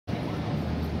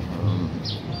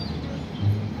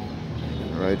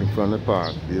right in front of the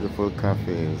park. Beautiful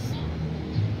cafes.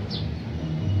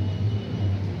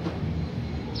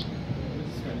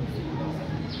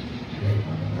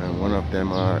 And one of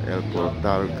them are El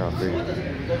Portal Cafe.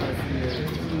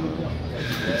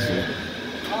 You see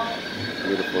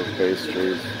beautiful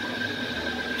pastries,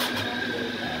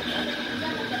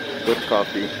 good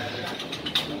coffee.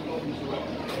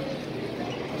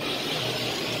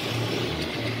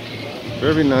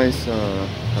 Very nice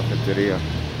cafeteria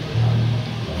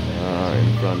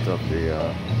in front of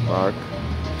the park.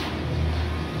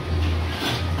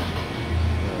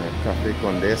 Cafe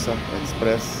Condesa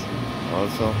Express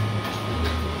also.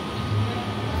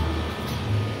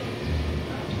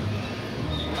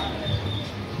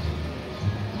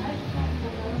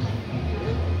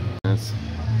 It's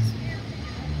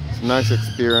a nice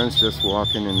experience just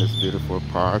walking in this beautiful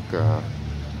park.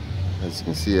 As you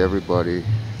can see, everybody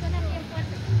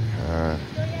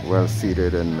well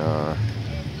seated and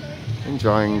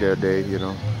enjoying their day, you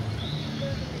know.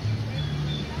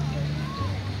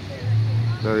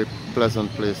 Very pleasant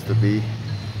place to be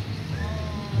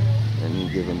any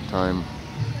given time.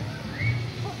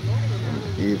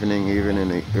 Evening, even in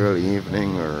the early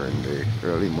evening or in the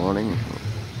early morning,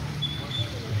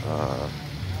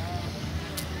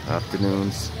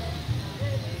 afternoons.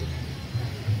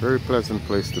 Very pleasant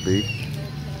place to be,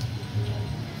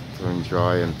 to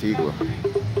enjoy Antigua.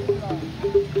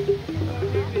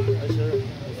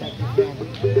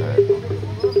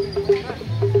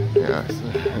 Yes.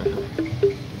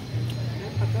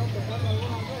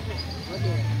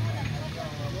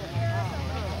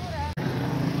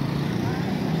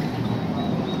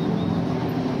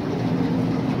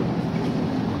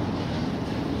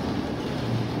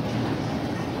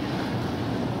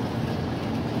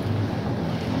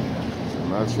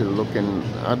 I'm actually looking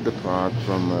at the park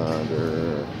from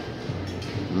the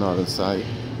northern side.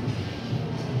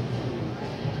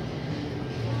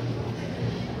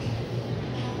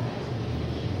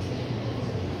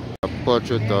 A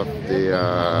portrait of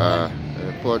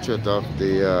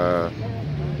the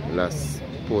Las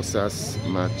Posas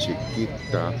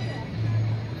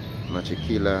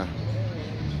Machiquila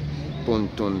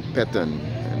Puntun Petan,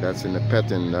 and that's in the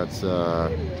Petan. That's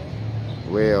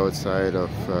way outside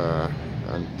of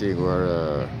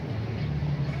Antigua,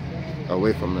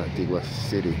 away from Antigua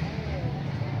city.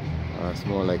 It's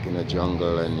more like in a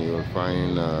jungle, and you'll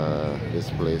find this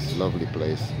place, lovely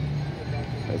place.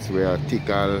 That's where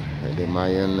Tikal, the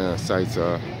Mayan sites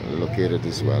are located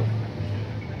as well.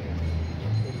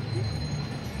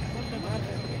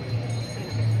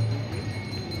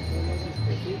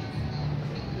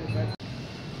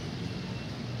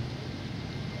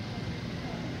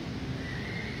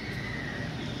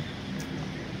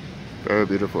 Very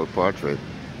beautiful portrait.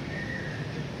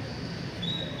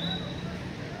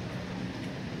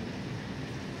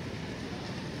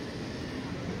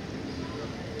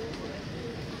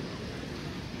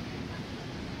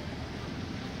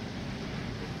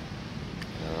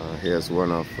 Here's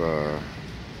one of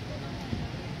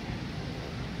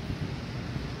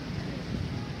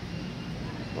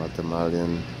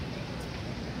Guatemalan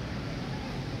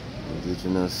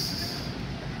indigenous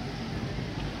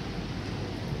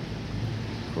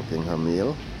cooking her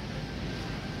meal.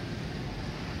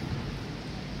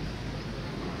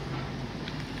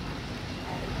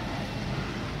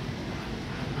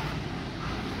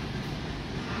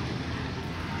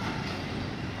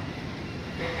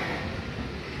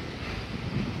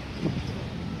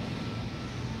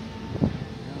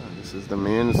 This is the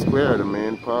main square, the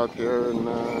main park here in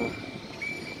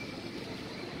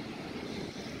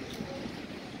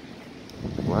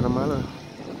Guatemala,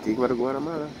 Antigua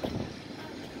Guatemala.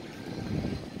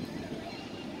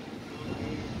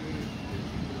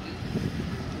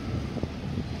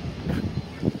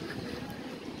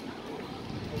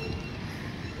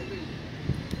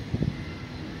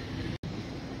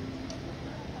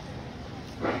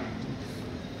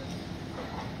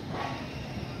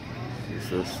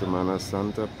 This is Semana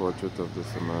Santa, portrait of the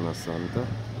Semana Santa,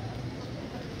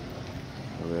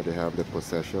 where they have the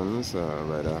processions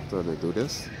right after they do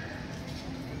this.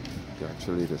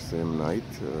 Actually the same night.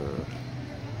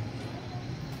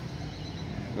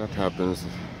 That happens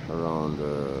around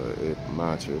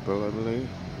March, April, I believe,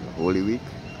 Holy Week.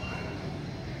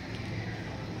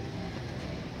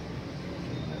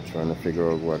 Trying to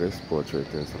figure out what this portrait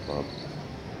is about.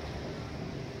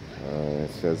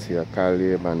 It says here,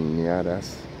 Calle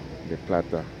Bañadas de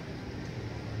Plata,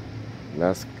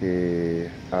 las que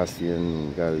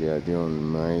hacen Galeón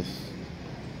Mais,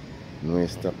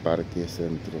 nuestra Parque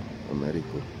Centro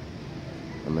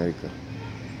America.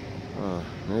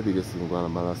 Maybe this is in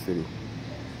Guatemala City.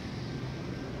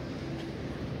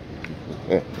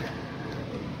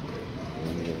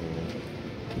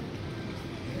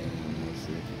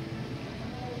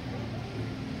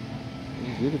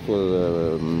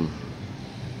 Beautiful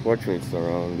portraits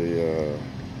around the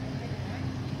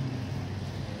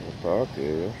park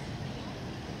area.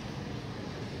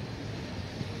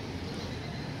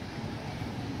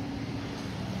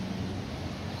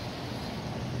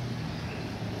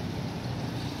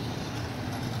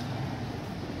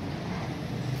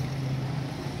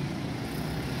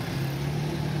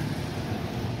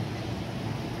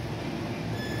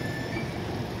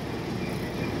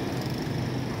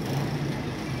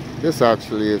 This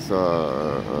actually is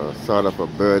a sort of a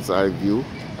bird's eye view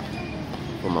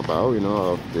from above, you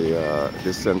know, of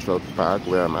this central park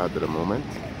where I'm at the moment.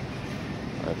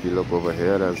 If you look over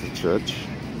here, there's the church,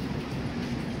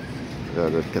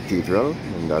 the cathedral,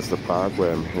 and that's the park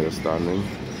where I'm here standing.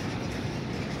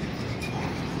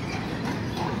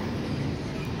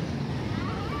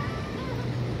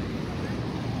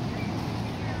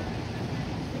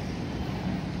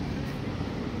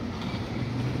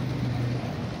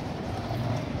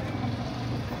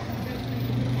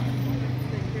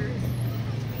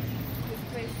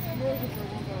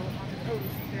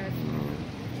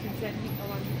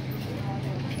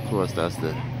 Of course, that's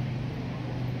the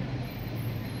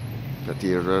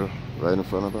cathedral right in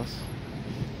front of us,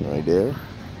 right there.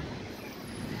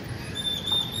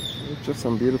 It's just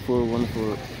some beautiful,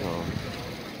 wonderful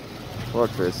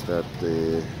portraits that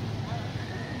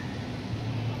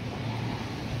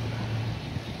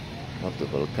of the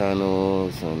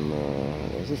volcanoes, and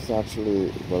this is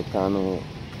actually Volcano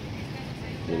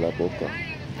de la Boca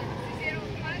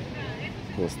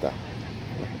Costa.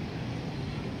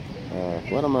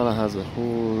 Guatemala has a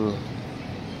whole,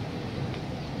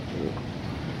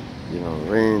 you know,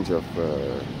 range of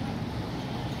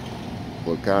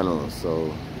volcanoes,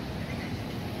 so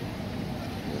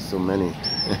there's so many.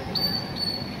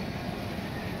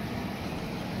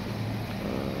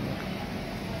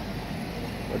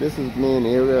 But this is main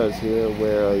areas here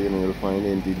where, you know, you'll find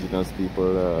indigenous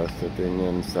people sitting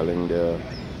and selling their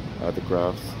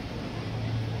artifacts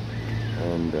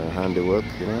and handiwork,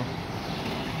 you know.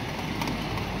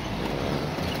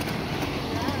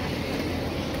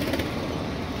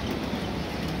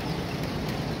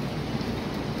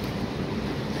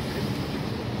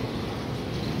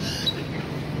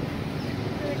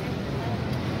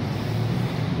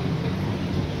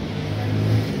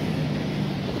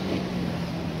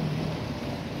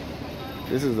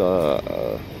 This is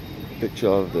a picture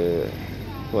of the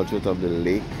portrait of the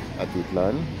lake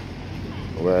Atitlan,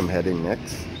 where I'm heading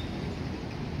next.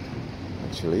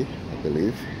 Actually, I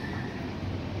believe,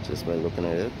 just by looking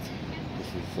at it. This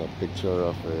is a picture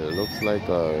of it looks like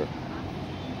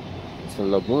it's a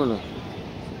lagoon,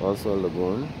 also a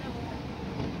lagoon.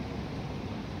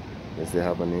 Yes, they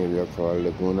have an area called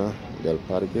Laguna del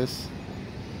Parques.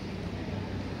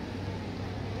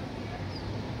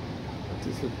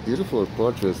 These are beautiful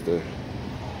portraits there.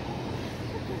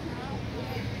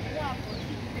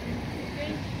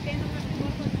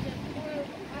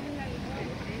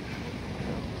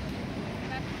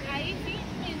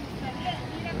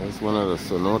 That's one of the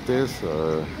cenotes,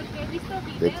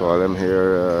 they call them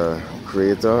here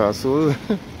Crater Azul.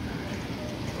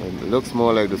 It looks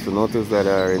more like the cenotes that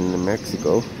are in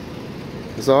Mexico.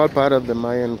 It's all part of the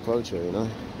Mayan culture, you know.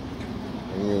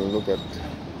 When you look at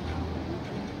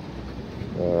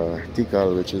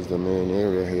Tikal, which is the main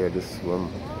area here, this one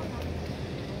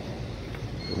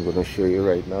I'm going to show you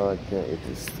right now. It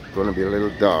is going to be a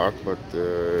little dark, but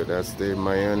that's the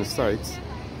Mayan sites.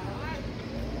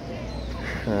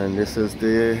 And this is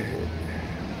the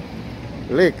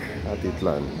lake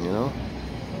Atitlan, you know.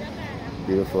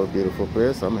 Beautiful, beautiful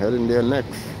place. I'm heading there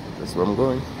next. That's where I'm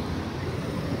going.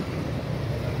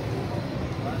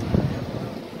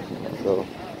 So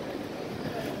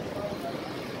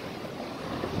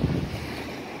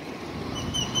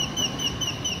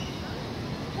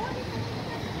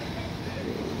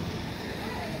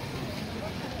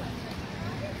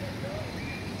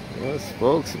yes,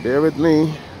 folks, bear with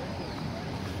me.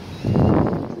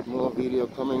 More video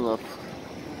coming up.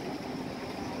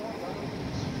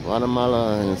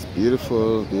 Guatemala, and it's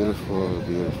beautiful, beautiful,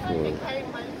 beautiful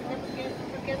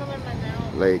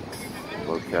lakes,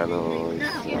 volcanoes,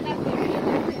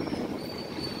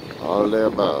 all the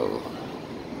above.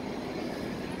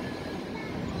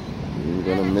 You're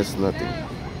gonna miss nothing,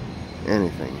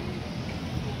 anything.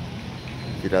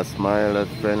 See that smile, that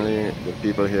friendly. The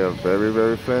people here are very,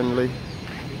 very friendly.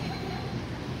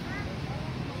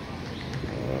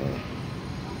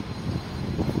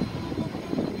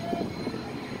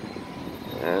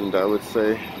 And I would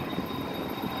say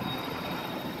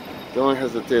don't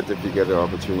hesitate if you get the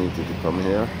opportunity to come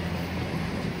here,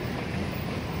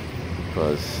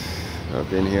 because I've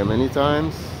been here many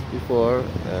times before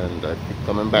and I keep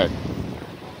coming back.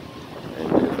 And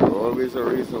there's always a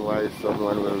reason why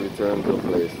someone will return to a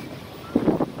place.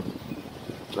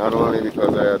 Not only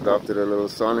because I adopted a little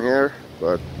son here,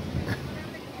 but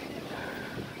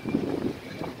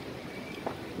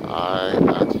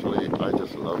I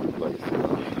just love the place, you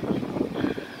know?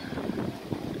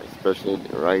 Especially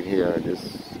right here, this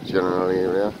general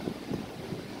area.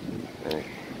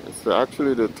 It's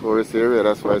actually the tourist area,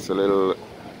 that's why it's a little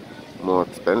more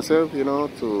expensive, you know,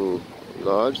 to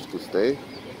lodge, to stay,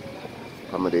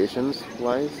 accommodations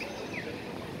wise.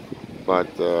 But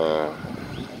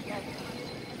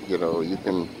you know, you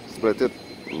can split it.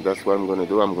 And that's what I'm going to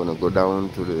do. I'm going to go down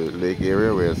to the lake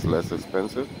area where it's less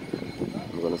expensive.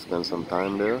 I'm going to spend some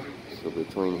time there. So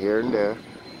between here and there,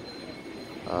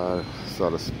 I'll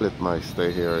sort of split my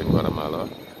stay here in Guatemala.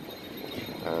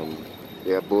 And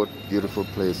they are both beautiful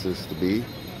places to be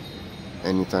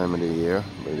any time of the year,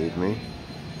 believe me.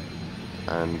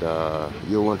 And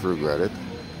you won't regret it.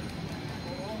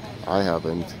 I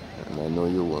haven't, and I know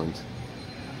you won't.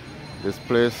 This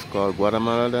place called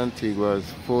Guatemala de Antigua is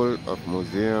full of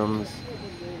museums,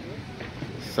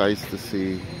 sights to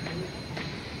see.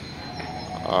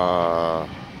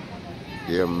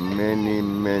 There are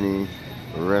many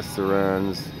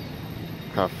restaurants,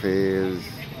 cafes.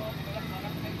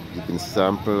 You can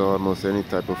sample almost any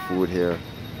type of food here.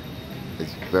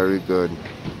 It's very good.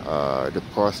 The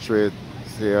prostrates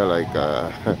here, like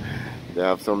they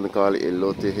have something called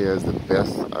elote here. Is the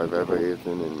best I've ever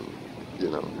eaten in, you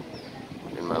know,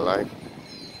 in my life.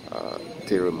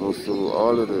 Tiramisu,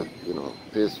 all of the, you know,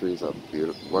 pastries are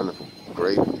beautiful, wonderful,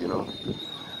 great, you know.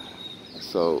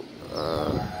 So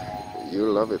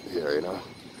you'll love it here, you know.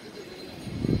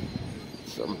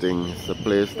 It's a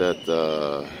place that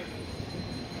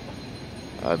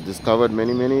I've discovered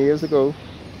many years ago,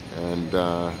 and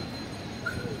I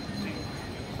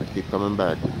keep coming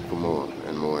back for more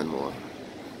and more and more.